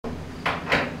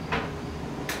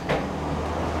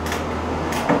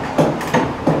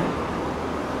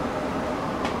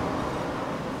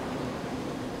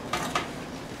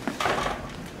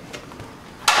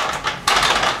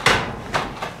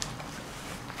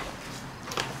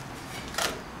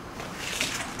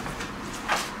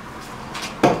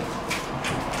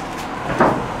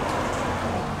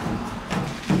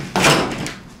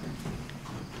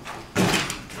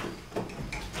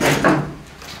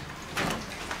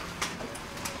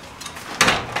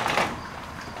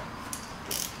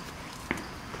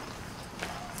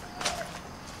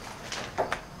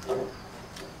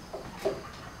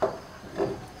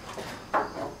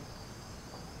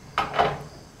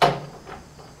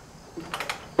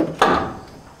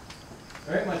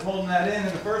that in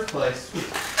the first place.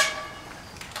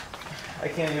 I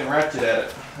can't even ratchet at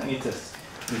it. I need a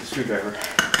screwdriver.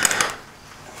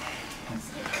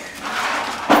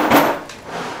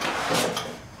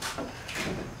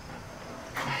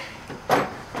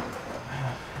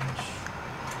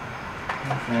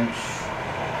 Half inch.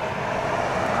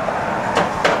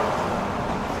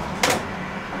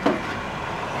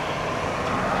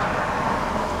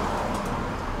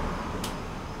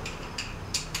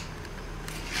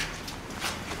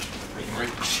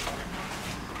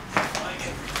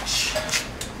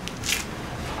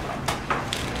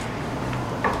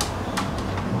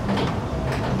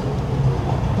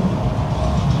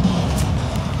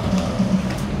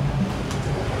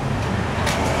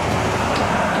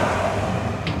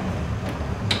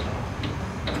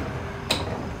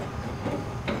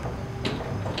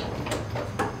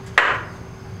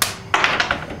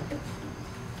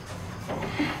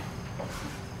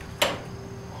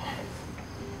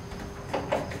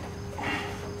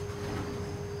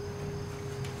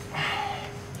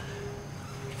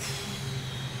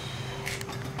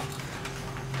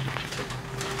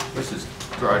 This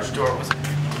garage door was.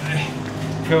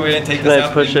 Sure we didn't take this out.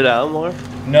 Can I push it out more?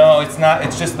 No, it's not.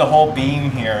 It's just the whole beam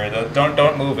here.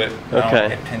 Don't move it. Okay. I don't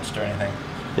get pinched or anything.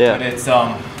 Yeah. But it's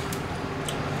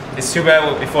too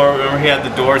bad. Before, remember he had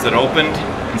the doors that opened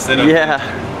instead of. Yeah.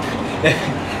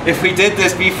 If we did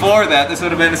this before that, this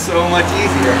would have been so much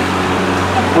easier.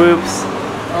 Whoops.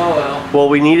 Oh well. Well,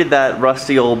 we needed that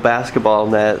rusty old basketball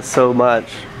net so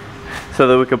much, so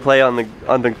that we could play on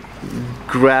the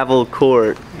gravel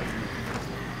court.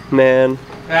 Man.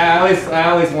 I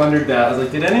always wondered that. I was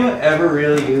like, did anyone ever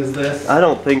really use this? I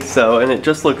don't think so, and it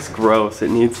just looks gross. It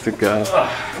needs to go. Ugh.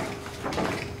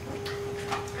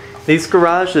 These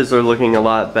garages are looking a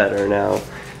lot better now.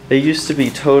 They used to be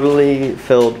totally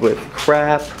filled with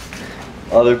crap,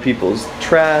 other people's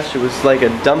trash. It was like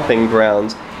a dumping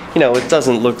ground. You know, it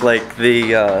doesn't look like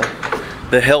the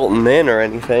Hilton Inn or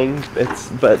anything.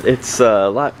 But it's a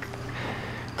lot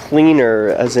cleaner,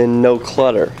 as in no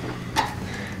clutter.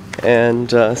 And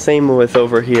same with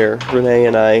over here. Renee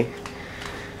and I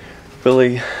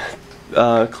really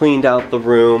cleaned out the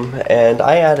room, and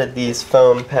I added these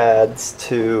foam pads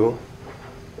to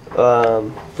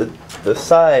the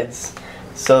sides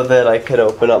so that I could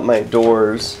open up my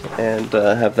doors and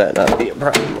have that not be a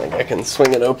problem. Like I can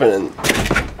swing it open and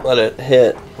let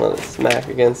it smack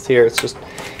against here. It's just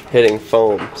hitting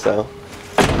foam, so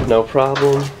no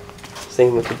problem.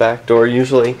 Same with the back door.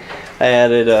 Usually I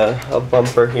added a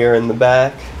bumper here in the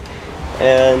back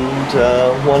and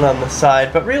one on the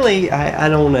side, but really I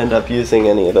don't end up using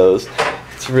any of those.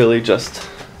 It's really just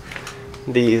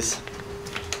these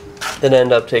that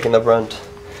end up taking the brunt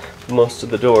of most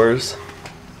of the doors.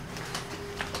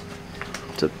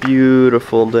 It's a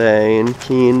beautiful day in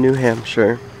Keene, New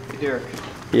Hampshire. Hey Derek,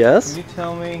 yes? can you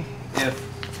tell me if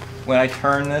when I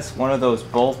turn this, one of those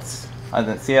bolts,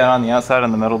 see that on the outside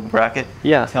on the metal bracket?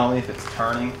 Yeah. Tell me if it's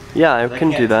turning. Yeah, I can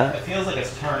do that. It feels like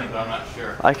it's turning, but I'm not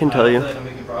sure. I can tell you. I feel like I'm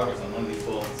making progress on one of these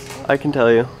bolts. I can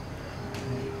tell you.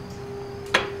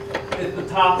 It's the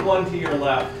top one to your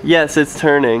left. Yes, it's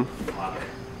turning. Fuck.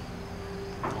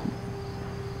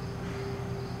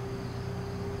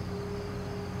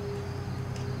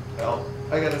 Well,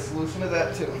 I got a solution to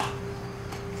that too.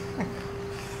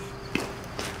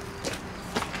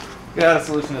 Got a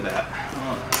solution to that.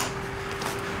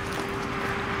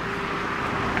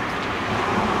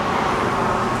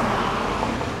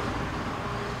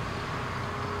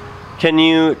 Can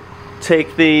you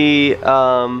take the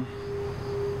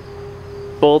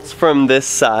bolts from this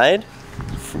side?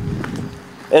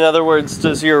 In other words,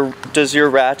 does your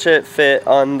ratchet fit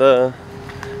on the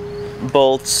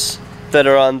bolts that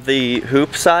are on the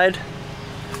hoop side?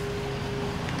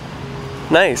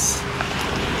 Nice.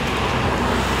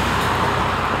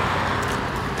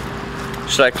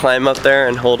 Should I climb up there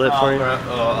and hold it for you?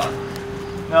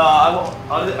 No,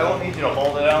 I won't need you to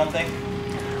hold it, I don't think.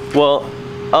 Well,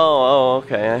 oh,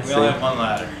 okay, I see. We only have one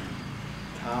ladder.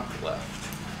 Top left.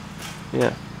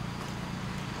 Yeah.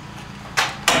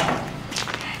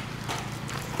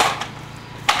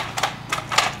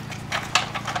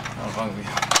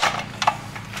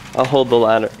 I'll hold the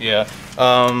ladder. Yeah.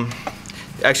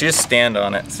 Actually, just stand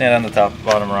on it. Stand on the top,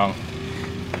 bottom rung.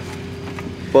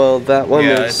 Well, that one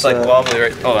is... Yeah, it's like wobbly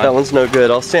right... Hold on. That one's no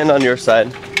good. I'll stand on your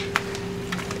side.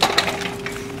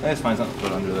 Let's find something to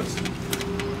put under this.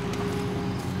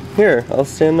 Here, I'll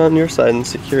stand on your side and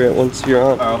secure it once you're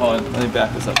on. Alright, hold on. Let me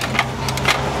back this up.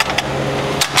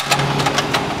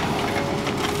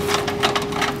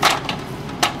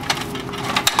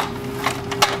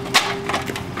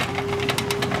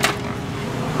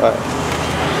 Alright.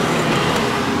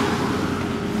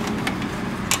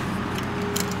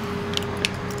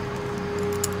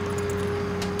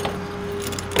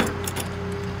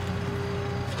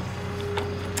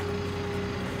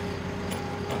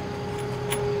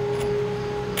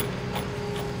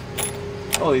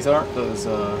 Oh, these aren't those,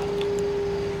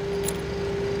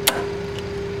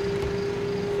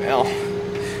 well,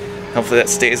 hopefully that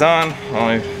stays on.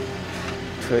 I'll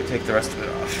take the rest of it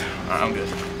off. I'm good.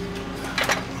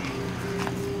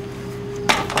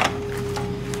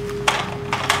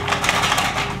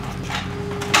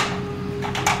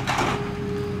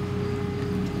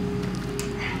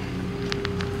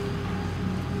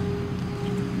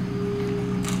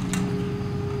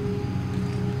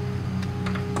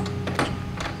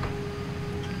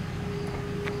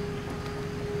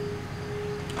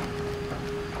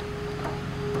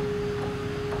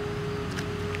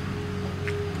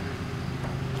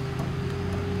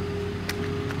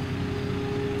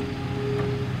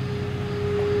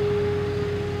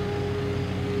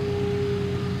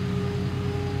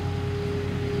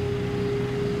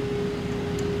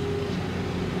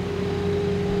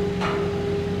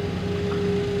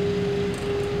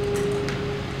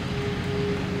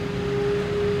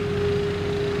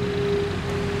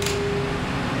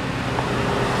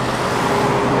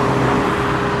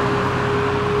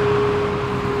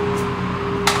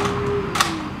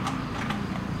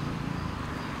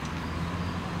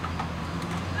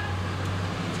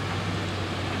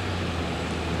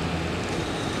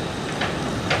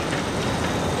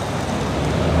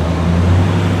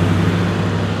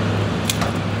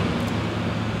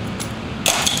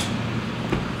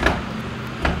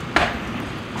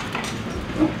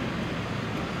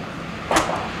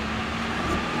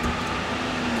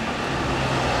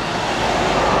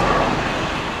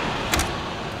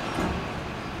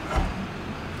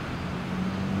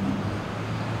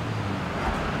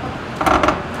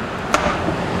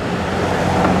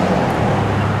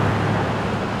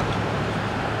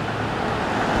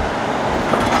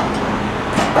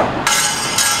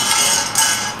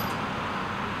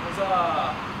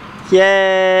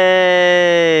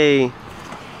 Yay!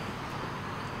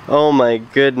 Oh my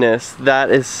goodness, that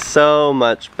is so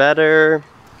much better.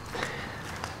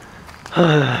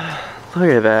 Look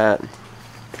at that.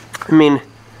 I mean,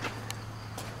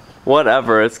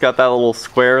 whatever, it's got that little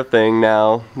square thing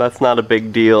now. That's not a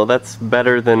big deal. That's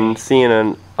better than seeing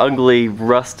an ugly,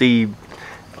 rusty,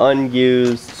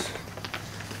 unused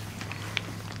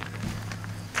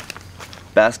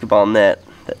basketball net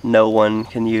that no one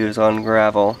can use on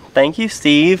gravel. Thank you,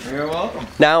 Steve. You're welcome.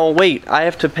 Now wait, I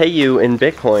have to pay you in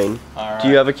Bitcoin. All right. Do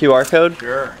you have a QR code?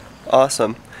 Sure.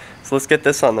 Awesome. So let's get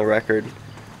this on the record.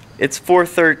 It's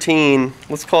 413.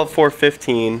 Let's call it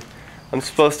 415. I'm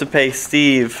supposed to pay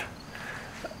Steve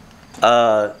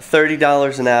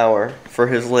 $30 an hour for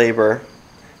his labor,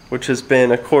 which has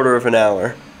been a quarter of an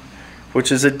hour,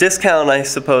 which is a discount I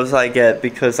suppose I get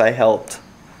because I helped.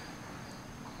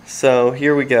 So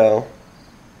here we go.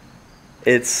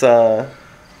 It's gonna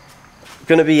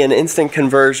be an instant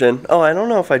conversion. Oh, I don't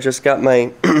know if I just got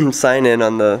my sign in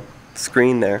on the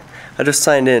screen there. I just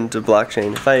signed in to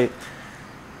blockchain. If I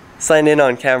sign in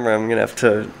on camera, I'm gonna have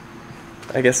to,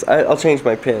 I guess I'll change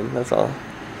my PIN, that's all.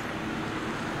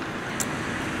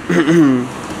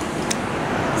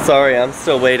 Sorry, I'm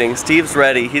still waiting. Steve's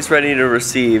ready. He's ready to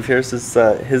receive. Here's his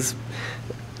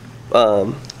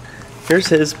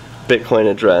Bitcoin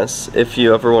address. If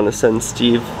you ever want to send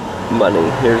Steve money,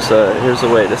 here's a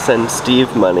way to send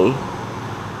Steve money,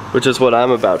 which is what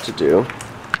I'm about to do.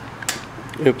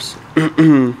 Oops.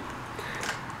 I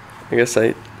guess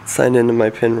I signed into my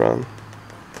PIN wrong.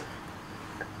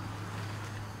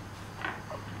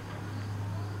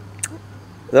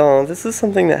 Oh, this is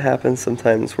something that happens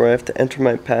sometimes where I have to enter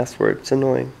my password. It's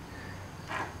annoying.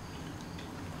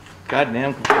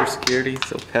 Goddamn computer security,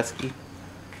 so pesky.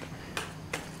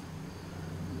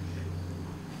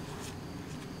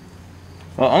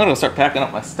 Well, I'm gonna start packing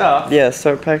up my stuff. Yeah,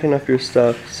 start packing up your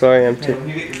stuff. Sorry, I'm keeping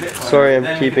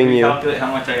you. Calculate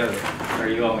how much I owe you, or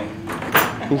you owe me.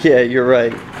 Yeah, you're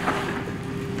right.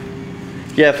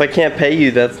 Yeah, if I can't pay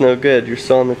you, that's no good. You're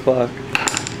still on the clock.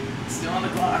 Still on the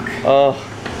clock. Oh,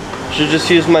 should just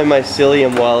use my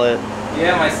mycelium wallet.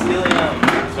 Yeah, mycelium.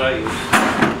 That's what I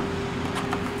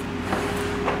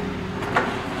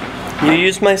use. You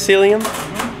use mycelium?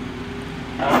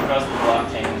 I don't trust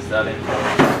the blockchain study.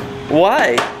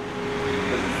 Why?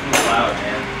 Because it's in the cloud,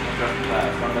 man. I trust the cloud.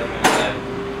 It's one of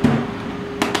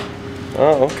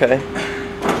Oh, okay.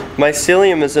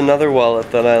 Mycelium is another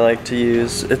wallet that I like to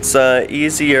use. It's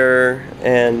easier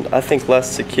and I think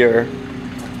less secure.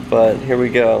 But here we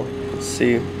go. Let's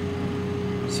see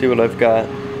what I've got.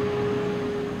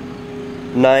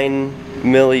 9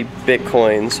 milli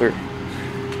bitcoins or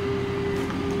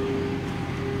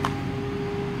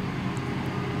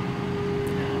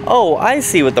Oh, I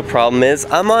see what the problem is.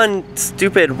 I'm on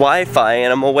stupid Wi-Fi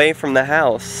and I'm away from the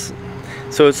house.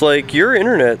 So it's like, your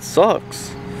internet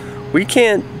sucks. We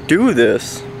can't do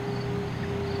this.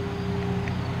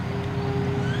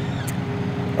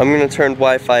 I'm gonna turn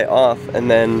Wi-Fi off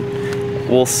and then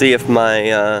we'll see if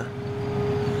my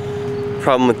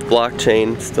problem with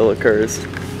blockchain still occurs.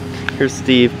 Here's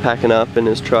Steve packing up in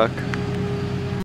his truck.